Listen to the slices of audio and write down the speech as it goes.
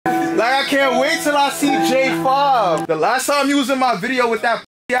Like, I can't wait till I see J5. The last time you was in my video with that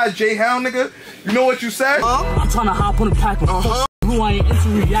ass J Hound nigga, you know what you said? I'm trying to hop on the pack with Blue, I ain't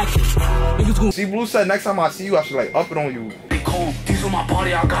instant reaction. Niggas gon' see, Blue said next time I see you, I should like up it on you. cold. These on my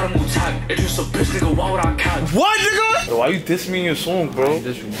body, I got a new type. It's just a bitch, nigga. Why would I catch? What, nigga? So why you diss me in your song, bro?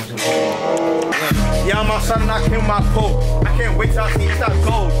 Yeah, I'm outside and I came my pole. I can't wait till I see you stop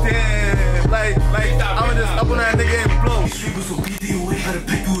gold. Damn, like, I'ma just up on that nigga and blow.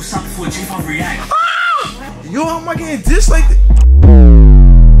 Yo, how am I getting dissed like that?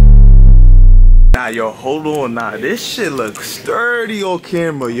 Nah, yo, hold on, nah. This shit looks sturdy on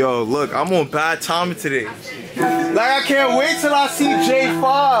camera, yo. Look, I'm on bad timing today. Like, I can't wait till I see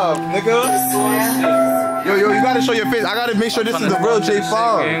J5, nigga. Yo, you gotta show your face. I gotta make sure this is the real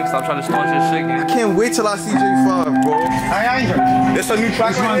J5. Stop trying to start your shit, gang. I can't wait till I see J5, bro. This a new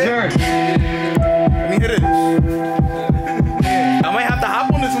track right here. Let me hit it. I might have to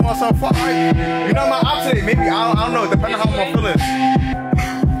hop on this with myself. You know my op today. Maybe, I don't know, depending on how I'm feeling.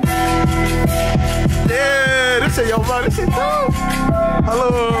 Yeah, this shit, yo, bro, this shit dope.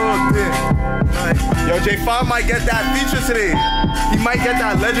 Hello, yeah. Yo, J5 might get that feature today. He might get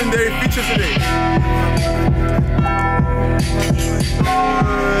that legendary feature today.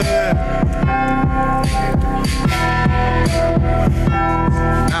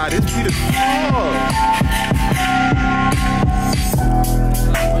 Nah, this beat is hard.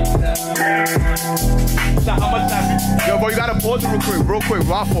 How much that? Yo, bro, you gotta pause it real quick.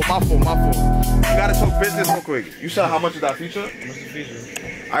 My fault. You gotta talk business real quick. You said how much is that feature? How much is the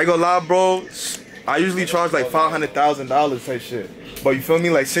feature? I ain't gonna lie, bro. I usually charge like $500,000 type shit. But you feel me?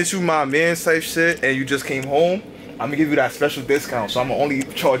 Like, since you my man type shit and you just came home, I'm gonna give you that special discount. So I'm gonna only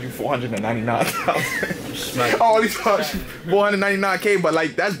charge you $499,000. I only charge you $499K, but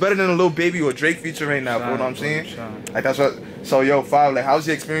like that's better than a Lil Baby or Drake feature right now, bro. You know what I'm saying? Like that's what. So yo, Five, like, how's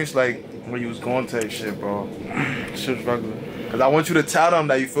the experience like when you was going to that shit, bro? Shit was regular. Cause I want you to tell them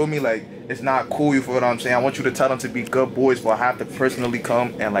that, you feel me, like it's not cool. You feel what I'm saying? I want you to tell them to be good boys, but I have to personally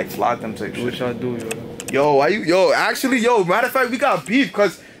come and like flog them to shit. What y'all do, yo? Yo, why you? Yo, actually, yo. Matter of fact, we got beef,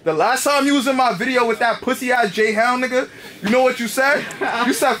 cause the last time you was in my video with that pussy ass J Hound nigga, you know what you said?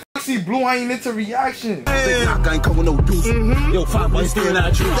 You said, "See, Blue, I ain't into reaction." Yo, Five, why you staring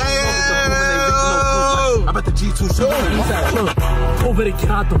at you? I bet the G2 show. Over to get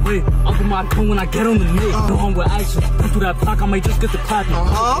out the way. I'll put my tongue when I get on the knee. No one with action. Put through that block, I might just get the clapping.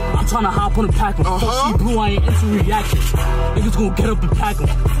 I'm trying to hop on the pack him. See Blue, I ain't instant reaction. Niggas gonna get up and pack him.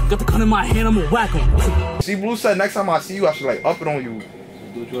 Got the gun in my hand, I'ma whack him. See, Blue said next time I see you, I should like up it on you.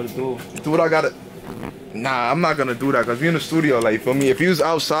 Do what you gotta do. Do what I gotta. Nah, I'm not gonna do that, cause we in the studio, like, you feel me? If he was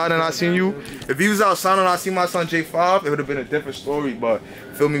outside and I seen you, if he was outside and I seen my son J5, it would have been a different story. But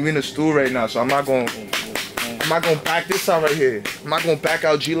feel me, we in the studio right now, so I'm not gonna back this out right here. I'm not gonna back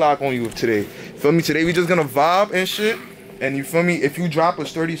out G-Lock on you today. Feel me? Today we just gonna vibe and shit. And you feel me? If you drop a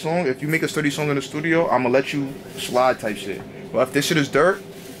sturdy song, if you make a sturdy song in the studio, I'm gonna let you slide type shit. But if this shit is dirt,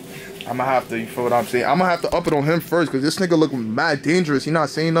 I'm gonna have to, you feel what I'm saying? I'm gonna have to up it on him first, cause this nigga look mad dangerous. He not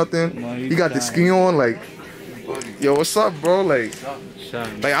saying nothing. No, he got the ski on, like, yo, what's up, bro? Like,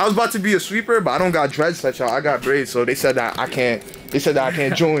 I was about to be a sweeper, but I don't got dreads such y'all. I got braids, so they said that I can't. They said that I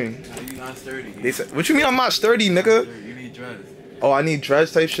can't join. You not sturdy. They said, what you mean I'm not sturdy, nigga? You need dreads. Oh, I need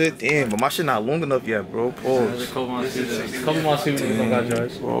dreads type shit? Damn, but my shit not long enough yet, bro. Pause. Couple more sweepers don't got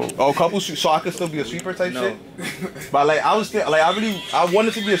dreads. Oh, couple, so I could still be a sweeper type shit? But like, I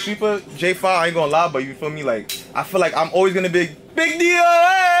wanted to be a sweeper. J5, I ain't gonna lie, but you feel me? Like, I feel like I'm always gonna be big deal.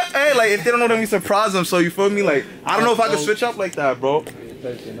 Hey, like, if they don't know, then we surprise them. So you feel me? Like, I don't know if I can switch up like that, bro.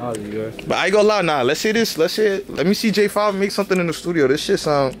 But I ain't gonna lie, nah. Let's say this. Let me see J5 make something in the studio. This shit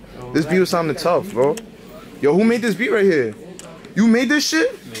sound. This beat was sounding tough, bro. Yo, who made this beat right here? You made this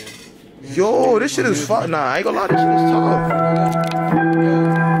shit? Yo, this shit is fun. Nah, I ain't gonna lie, this shit is tough.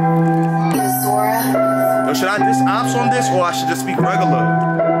 Yo, should I diss ops on this, or I should just speak regular?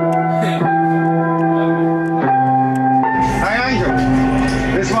 Hi, Andrew.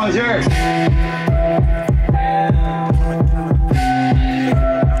 This one's yours.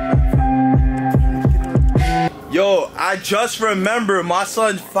 Yo, I just remembered my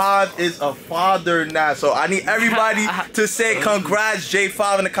son 5 is a father now, so I need everybody to say congrats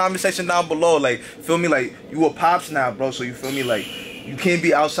J5 in the comment section down below. Like, feel me? Like, you a pops now, bro, so you feel me? Like, you can't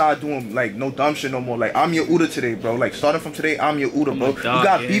be outside doing like no dumb shit no more. Like, I'm your Uda today, bro. Like, starting from today, I'm your Uda, bro. You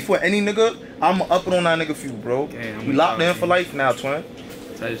got beef with any nigga, I'm up it on that nigga for you, bro. We locked in for life now, twin.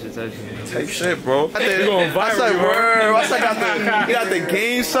 Type shit, bro. I said, word. I said, you got the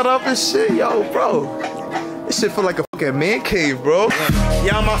game set up and shit, yo, bro. This shit feel like a fucking man cave, bro.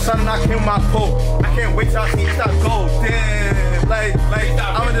 Yeah, I'm outside and I came my pole. I can't wait till I see you stop gold. Damn, like,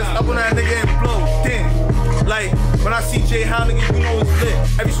 I'ma just up on that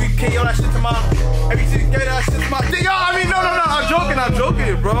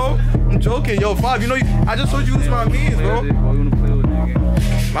looking. Yo, Fob, you know, I just told you this my means, bro.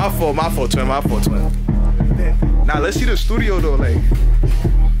 My fault, twin. Nah, let's see the studio though, like.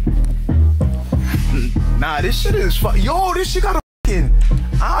 Nah, this shit is yo, this shit got a fucking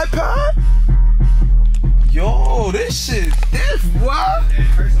iPad. Yo, this shit, what?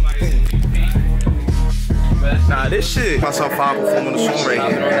 Nah, this shit. Myself 5 performing the song right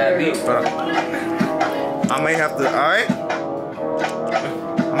here. I might have to, alright?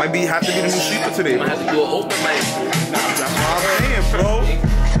 I might have to be the new sweeper today. I have to do an open mic. That's what I'm saying, bro.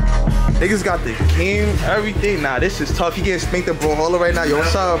 Niggas got the game, everything. Nah, this is tough. He getting spanked at Brawlhalla right now. Yo,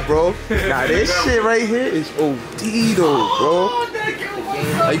 what's up, bro? Nah, this shit right here is OD though, bro.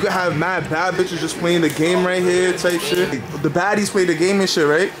 Like, you could have mad bad bitches just playing the game right here, type shit. The baddies play the game and shit,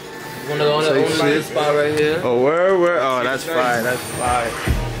 right? One of the only spot right here. Oh, where? Oh, that's fine.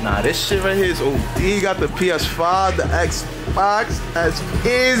 Nah, this shit right here is OD. Got the PS5, the Xbox. That's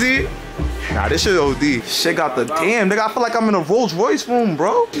easy. Nah, this shit OD. Shit got the damn, nigga. I feel like I'm in a Rolls Royce room,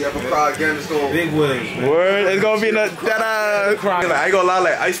 bro. You have a crowd again, it's going big wins. Word, it's gonna be in that like, I ain't gonna lie,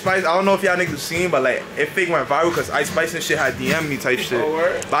 like Ice Spice, I don't know if y'all niggas seen, but like it fake went viral because Ice Spice and shit had DM me type shit.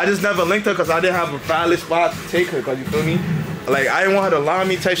 But I just never linked her because I didn't have a valid spot to take her, cause you feel me? Like I didn't want her to lie on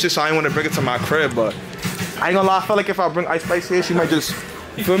me type shit, so I didn't want to bring it to my crib. But I ain't gonna lie, I feel like if I bring Ice Spice here, she might just,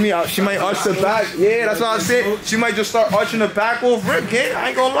 you feel me? She might arch the back. Yeah, that's what I said. She might just start arching the back off rip, gang. I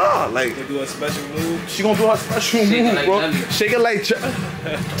ain't gonna lie. Like, do a special move. she gonna do her special move, bro. Shake it like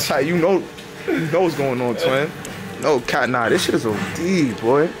Tight, you know what's going on, twin. No cat, nah, this shit is OD,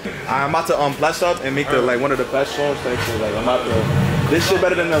 boy. I'm about to bless up and make the like one of the best songs. Like I'm about to. This shit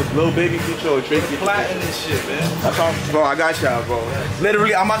better than the Lil Baby feature or Drake feature. Platin this shit, man. That's all, bro. I got y'all, bro.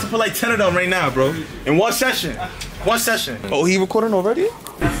 Literally, I'm about to put like 10 of them right now, bro. In one session. Oh, he recording already?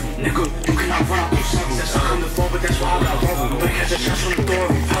 Nigga, you cannot run out those seconds. That's not on the phone, but that's why I got rubber. You ain't catch a shot from the door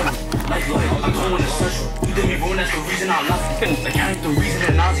every pedal. Like, I'm going to central. You did me wrong, that's the reason I left. Like, I ain't the reason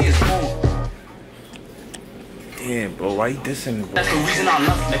that Nazi is gone. Damn, bro, why you dissing me, bro? That's the reason I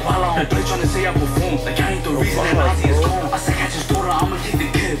left. Like, while I on play trying to say I perform. Like, I ain't the reason that Nazi is gone. I said, catch his daughter, I'ma take the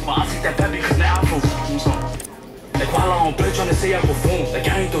kid. But I take that back because now I feel like, while I on play trying to say I perform. Like,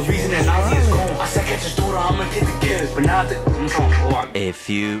 I ain't the reason that Nazi is gone. I said, catch his daughter, I'ma take the kid. But now A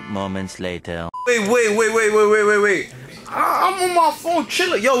few moments later. Wait. I'm on my phone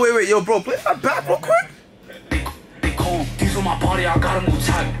chilling. Yo, wait, yo, bro, play that back real quick. They call, these on my body, I got him on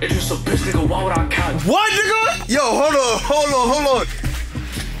tap. It's just a bitch, nigga, why would I catch? What, nigga? Yo, hold on.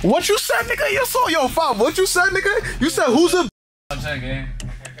 What you said, nigga? Yo, Fob, what you said, nigga? You said who's a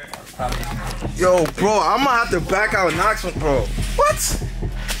Yo, bro, I'm gonna have to back out Knox, bro. What?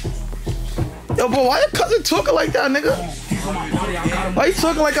 Yo, bro, why your cousin talking like that, nigga? Why you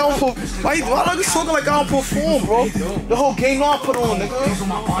talking like I don't perform? Why niggas talking like I don't perform, bro? The whole game I put on, nigga.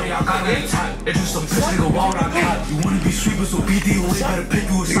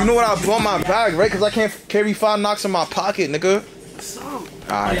 You know what I brought my bag, right? Cause I can't carry 5 knocks in my pocket, nigga.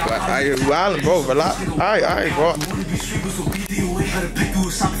 Alright, bro, relax. Alright, bro.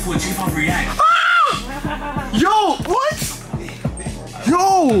 Yo, what?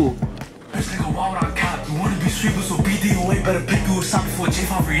 Yo!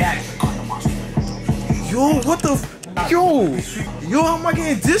 Yo, what the Yo, how am I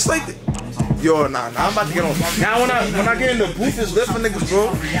getting this like that? Yo, nah, I'm about to get on. Now when I get in the booth, it's lit for niggas,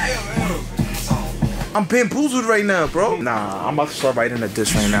 bro. I'm bamboozled right now, bro. Nah, I'm about to start writing a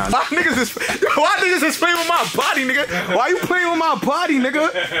diss right now. Why niggas is playing with my body, nigga? Why you playing with my body,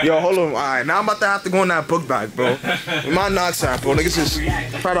 nigga? Yo, hold on. All right, now I'm about to have to go in that book bag, bro. With my knocks at, bro. Niggas just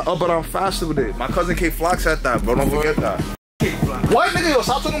try to up it on faster with it. My cousin K Flox at that, bro. Don't forget that. What, nigga? Yo,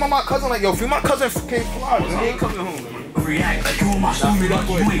 stop talking about my cousin like, yo, feel my cousin K Flox. He ain't coming home.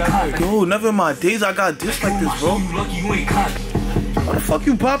 Yo, never in my days I got this like this, bro. What the fuck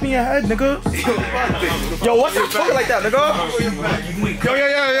you popping your head, nigga? Yo, what's up talking like that, nigga?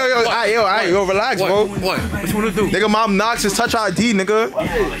 Yo, relax, bro. What you wanna do? Nigga, Mom Knox is touch ID, nigga.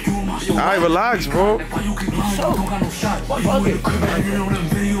 Alright, relax, bro.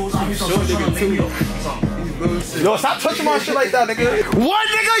 Yo, stop touching my shit like that, nigga. What,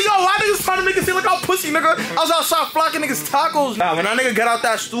 nigga? Yo, why niggas trying to make it seem like I'm pussy, nigga? I was outside flocking niggas tacos. Nah, when that nigga get out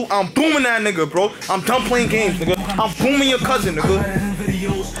that stool, I'm booming that nigga, bro. I'm done playing games, nigga. I'm booming your cousin, nigga.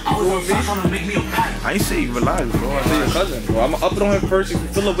 I ain't say you relax, bro. I say your cousin, bro. I'ma up it on him first. If you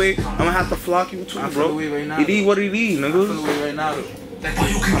feel away, I'ma have to flock you too, bro. It is what it is, nigga.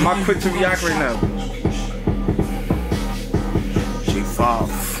 I'm not quick to react right now.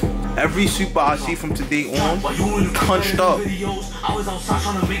 G5. Every sweeper I see from today on, punched up. I was outside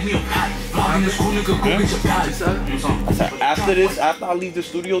trying to make me a pack. Logging this cool nigga, go get your pack. I said, after this, after I leave the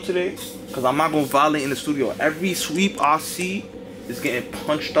studio today, cause I'm not gonna violate in the studio. Every sweep I see is getting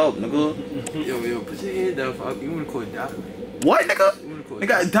punched up, nigga. Yo, put your head down. You wanna call it that? What, nigga?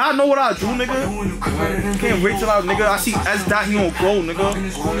 Nigga, Dad know what I do, nigga. Can't wait till I see S Dot, he gon' go, nigga.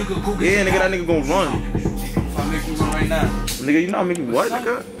 Yeah, nigga, that nigga gon' run. I'm making one right now. Nigga, you not making what,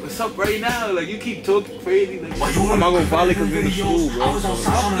 nigga? What's up right now? Like, you keep talking crazy. Like, I'm not gonna violate cause we in the school, bro.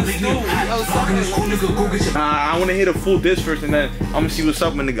 Nah, I wanna hear the full diss first and then I'm gonna see what's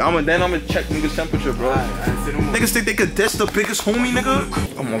up, nigga. Then I'm gonna check nigga's temperature, bro. Niggas think they could diss the biggest homie, nigga?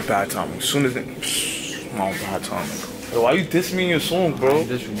 I'm on bad timing. As soon as I'm on bad timing. Yo, why you diss me in your song, bro?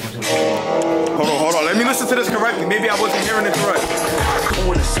 Hold on. Let me listen to this correctly. Maybe I wasn't hearing it correct.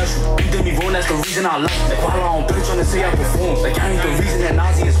 You did me wrong, that's the reason I left. Like, while I'm bitch trying to say I perform. Like, I ain't the reason that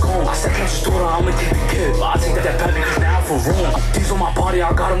Nazi is gone. I said, catch your daughter, I'ma take the kid. But I take that back because now I'm for wrong. These on my body,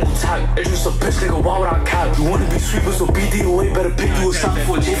 I got them tight. Idris a bitch, nigga, why would I cap? You wanna be sweeper, so BDOA better pick you a stop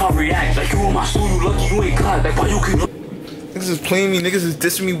before J5 react. Like, you in my school, you lucky, you ain't glad. Like, why you can. Niggas is playing me, niggas is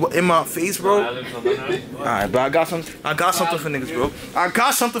dissing me in my face, bro. Alright, but I got something for niggas, bro. I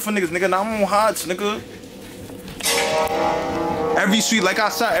got something for niggas, nigga. Now I'm on hots, nigga. Every sweep, like I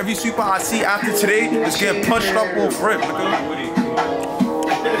said, every sweeper I see after today is getting punched up over rip, nigga.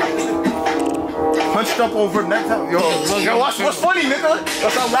 Punched up over next time. Yo, what's funny, nigga?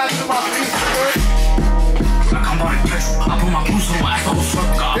 That's how laughing in my face, nigga. I put my boots on my ass, I was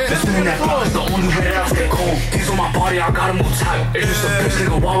fucked up. Listen in that car, it's the only way that I stay cold. These on my body, I got them tight. It's just a bitch,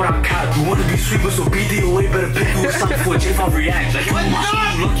 nigga, why would I cap? You wanna be sweeper, so BDOA better pick you a stop before J5 react. Like, you in my school,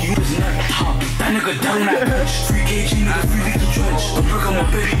 you lucky, you was never top. That nigga down that bitch. 3 kg, nigga, 3 the trench. Don't break on my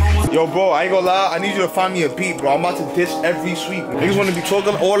baby mama. Yo, bro, I ain't gonna lie, I need you to find me a beat, bro. I'm about to diss every sweep. Niggas wanna be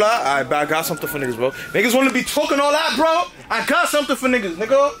talking all that? Alright, but I got something for niggas, bro. Niggas wanna be talking all that, bro? I got something for niggas,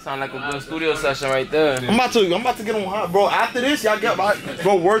 nigga. Sound like a good studio session right there. I'm about to get on hot, bro. After this, y'all get,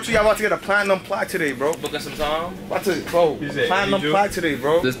 bro, word to y'all about to get a platinum plaque today, bro. Booking some time. About to, bro, platinum plaque today,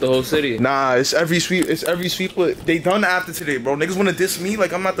 bro. This the whole city. Nah, it's every sweep, but they done after today, bro. Niggas wanna diss me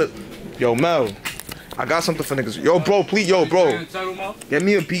like I'm not the, yo, Mel. I got something for niggas. Yo, bro, please, yo, bro. Get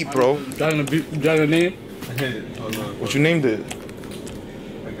me a beat, bro. Dragging a name? What you named it?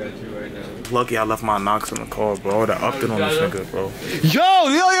 I got you right now. Lucky I left my knocks in the car, bro. That upped it on this nigga, bro. Yo,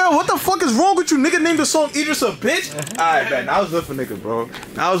 what the fuck is wrong with you? Nigga named the song Idris a bitch? Alright, man, I was lit for niggas,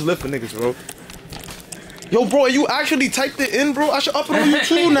 bro. Yo, bro, you actually typed it in, bro? I should up it on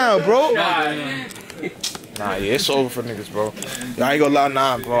YouTube now, bro. Nah, yeah, it's over for niggas, bro. Nah, I ain't gonna lie,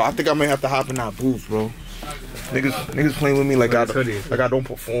 nah, bro. I think I may have to hop in that booth, bro. Niggas playing with me like I don't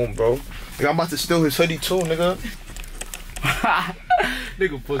perform, bro. Like I'm about to steal his hoodie too, nigga.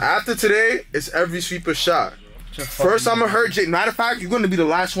 After today, it's every sweeper shot. First, I'ma hurt Jay. Matter of fact, you're gonna be the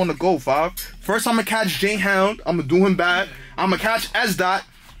last one to go, Five. First, I'ma catch J Hound. I'ma do him bad. I'ma catch S Dot.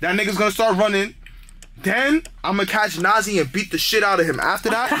 That nigga's gonna start running. Then I'ma catch Nazi and beat the shit out of him. After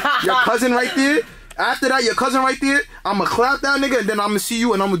that, your cousin right there. I'ma clap that nigga and then I'ma see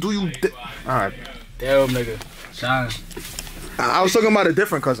you and I'ma do you. Alright. Damn, nigga. Shine. I was talking about a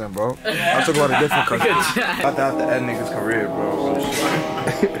different cousin, bro. About to have to end niggas' career, bro.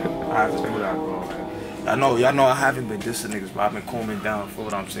 I have to do that, bro. Y'all know I haven't been dissing niggas, but I've been calming down for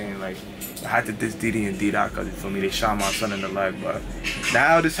what I'm saying. Like, I had to diss Diddy and D-Dot because you feel me, they shot my son in the leg, but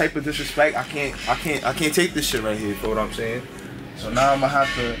now this type of disrespect, I can't take this shit right here, for what I'm saying. So now I'ma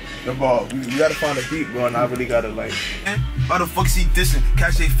have to, yo, bro, we gotta find a beat, bro, and I really gotta, like, why the fuck is he dissing?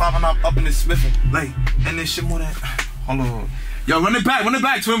 Catch A5 and I'm up in the Smithing, like, and this shit more than, hold on. Yo, run it back,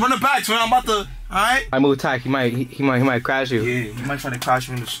 twin, I'm about to, alright? I move tight, he might crash you. Yeah, he might try to crash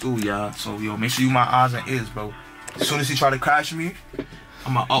me in the stool, y'all. So, yo, make sure you my eyes and ears, bro. As soon as he try to crash me,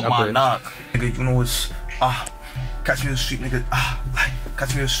 I'ma up my knock. Nigga, you know what's, catch me in the street, nigga, like,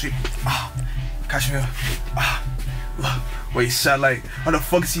 catch me in the street, catch me, wait, sad like, how the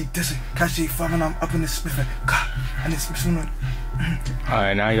fuck is he dissing? Catch A5 and I'm up in the Smithing, and it's Smithing.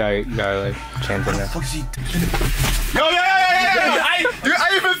 Alright, now you gotta like chant in there. Yo, I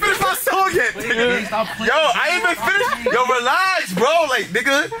ain't even finished my song yet, nigga. Yo, I ain't even finished. Yo, relax, bro. Like,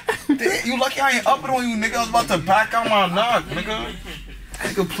 nigga, you lucky I ain't up it on you, nigga. I was about to back out my knock, nigga.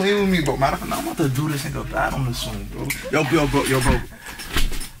 Nigga play with me, bro. Matter of fact, I'm about to do this nigga bad on this song, bro. Yo,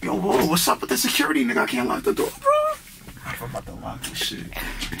 bro, what's up with the security, nigga? I can't lock the door, bro. I'm about to lock this shit.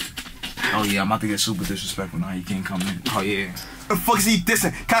 Oh yeah, I'm about to get super disrespectful now. He can't come in. Oh yeah. The fuck is he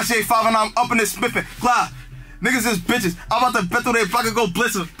dissing? Catch A5 and I'm up in this Smithing. Blah. Niggas is bitches. I'm about to bet through their pocket, go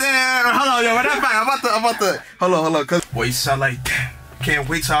blitz them. Damn, hold on, yo, run that back. I'm about to. Hold on, cause boy, you sound like damn. Can't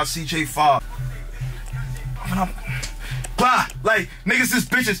wait till I see J5. Bah, like, niggas is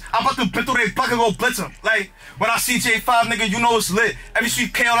bitches. I'm about to bit through their block and go blitz them. Like, when I see J5, nigga, you know it's lit. Every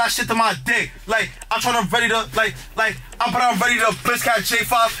street pay all that shit to my dick. Like, I'm trying to ready to, I'm ready to blitz catch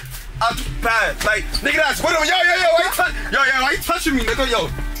J5. I'm bad. Like, nigga, that's with him. Yo, why you touching me, nigga? Yo,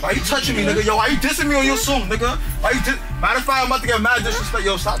 why you touching me, nigga? Yo, why you dissing me on your song, nigga? Why you matter of fact, I'm about to get mad disrespect.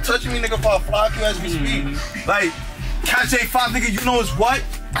 Yo, stop touching me, nigga, for a fly you as we speak. Like, catch J5, nigga, you know it's what?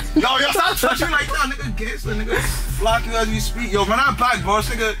 Yo, stop touching me like that, nigga. Gangster, nigga. Block you as we speak. Yo, run that back, bro. This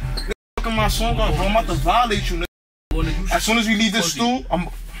nigga fucking my song up, bro. I'm about to violate you, nigga. As soon as we leave this stool, I'm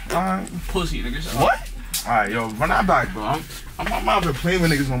pussy, nigga. What? Alright, yo, run that back, bro. I'm not even playing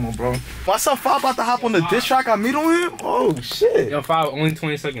with niggas no more, bro. My son 5 about to hop on the Disstrack. I meet on him. Oh shit. Yo, 5, only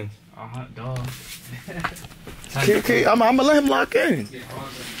 20 seconds. Hot dog. Okay, I'm gonna let him lock in.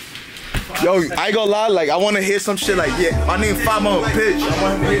 Yo, I ain't gonna lie, like, I wanna hear some shit like, yeah, my name 5 on pitch. I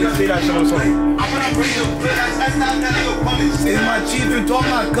want him to say that shit on something. It's my chief and talk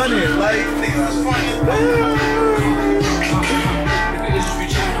my gunning, like,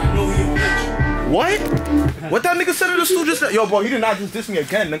 what? What that nigga said in the studio just said? Yo, bro, he did not just diss me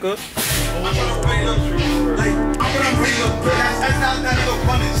again, nigga.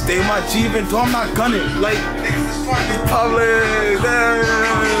 Stay my chief and talk my gunning, like, public,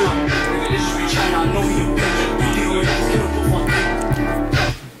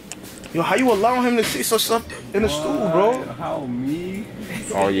 Yo, how you allowing him to say some stuff in the stool, bro? How me?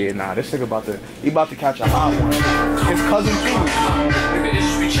 Oh yeah, nah, this nigga about to catch a hot one. His cousin too.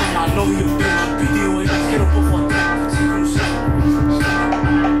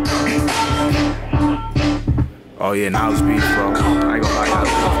 Oh yeah, now it's beef, bro. I ain't gonna lie.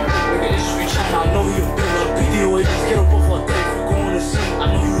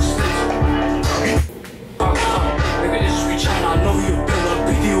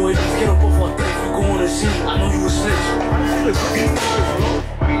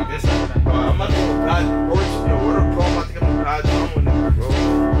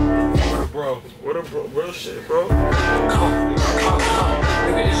 Real shit, bro.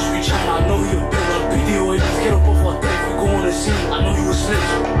 Nigga, it's free China. I know you build up video. Just get up off our deck. We go on the scene. I know you a snitch.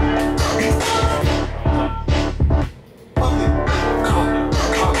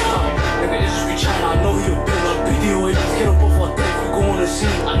 Nigga, it's free China. I know you build up video. Just get up off our deck. We go on the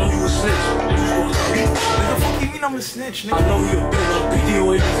scene. I know you a snitch. Nigga, fuck you mean I'm a snitch, nigga? I know you build up video.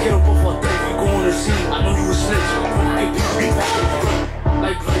 Just get up off our deck. We go on the scene. I know you a snitch. Hey, people be back in the front.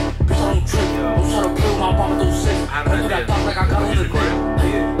 Like, bitch, I don't trip. Don't try to play with my mama, don't sit. I do that talk like I got on the grip.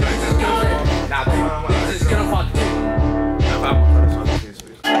 Just get off our dick.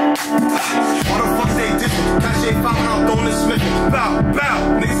 Why the fuck they different? Catch J5 when I'm throwing this Smith. Bow, bow.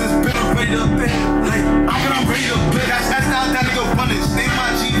 Niggas is bitter, ready to bend. Like, I'm ready to bend. That's how that nigga running. Stay my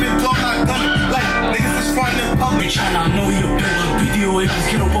G, even talk not gunning. Like, niggas is frontin' in public. China, I know you a bitter. BDO, just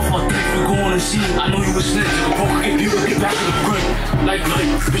get up off our dick. We go on the scene. I know you a snitch. Bro, get you get back to the grip. Like,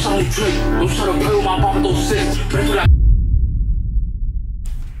 bitch, I don't drink. Don't try to play with my mama, don't sit. Bring to that.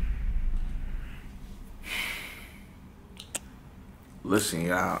 Listen,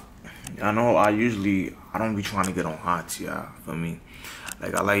 y'all. I know I don't be trying to get on hot, y'all. For me,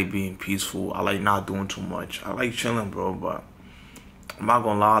 like, I like being peaceful. I like not doing too much. I like chilling, bro. But I'm not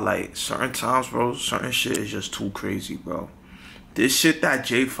gonna lie, like, certain times, bro, certain shit is just too crazy, bro. This shit that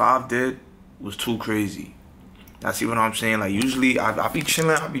J5 did was too crazy. That's even what I'm saying. Like, usually I be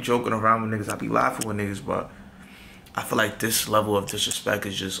chilling, I be joking around with niggas, I be laughing with niggas, but I feel like this level of disrespect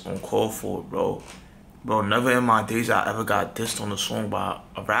is just uncalled for, bro. Bro, never in my days I ever got dissed on a song by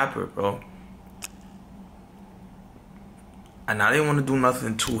a rapper, bro. And I didn't want to do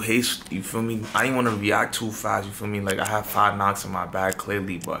nothing too hasty, you feel me? I didn't want to react too fast, you feel me? Like, I have 5 knocks in my bag,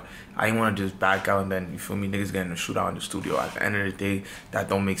 clearly, but I didn't want to just back out and then, you feel me, niggas getting a shootout in the studio. At the end of the day, that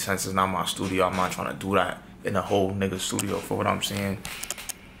don't make sense. It's not my studio. I'm not trying to do that in a whole nigga studio, for what I'm saying.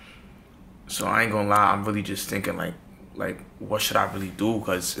 So I ain't gonna lie, I'm really just thinking, like what should I really do?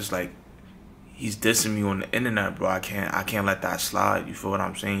 Because it's like, he's dissing me on the internet, bro. I can't let that slide, you feel what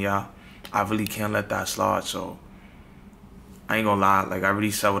I'm saying, y'all? I really can't let that slide, so I ain't gonna lie, like, I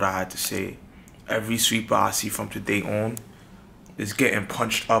really said what I had to say. Every sweeper I see from today on is getting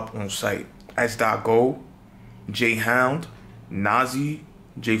punched up on site. S.Go, J-Hound, Nazi,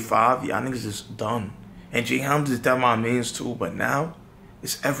 J5, y'all niggas is done. And J-Hound is that my mains too, but now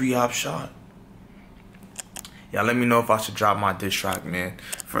it's every op shot. Y'all let me know if I should drop my diss track, man.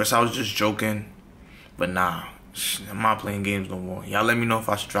 First I was just joking, but nah, I'm not playing games no more. Y'all let me know if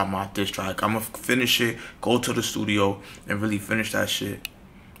I should drop my diss track. I'ma finish it, go to the studio, and really finish that shit.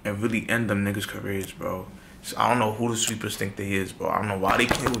 And really end them niggas' careers, bro. So I don't know who the sweepers think they is, bro. I don't know why they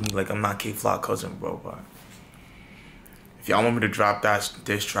play with me like I'm not K-Flock cousin, bro. But if y'all want me to drop that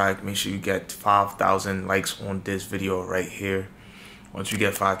diss track, make sure you get 5,000 likes on this video right here. Once you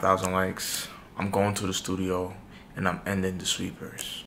get 5,000 likes, I'm going to the studio and I'm ending the sweepers.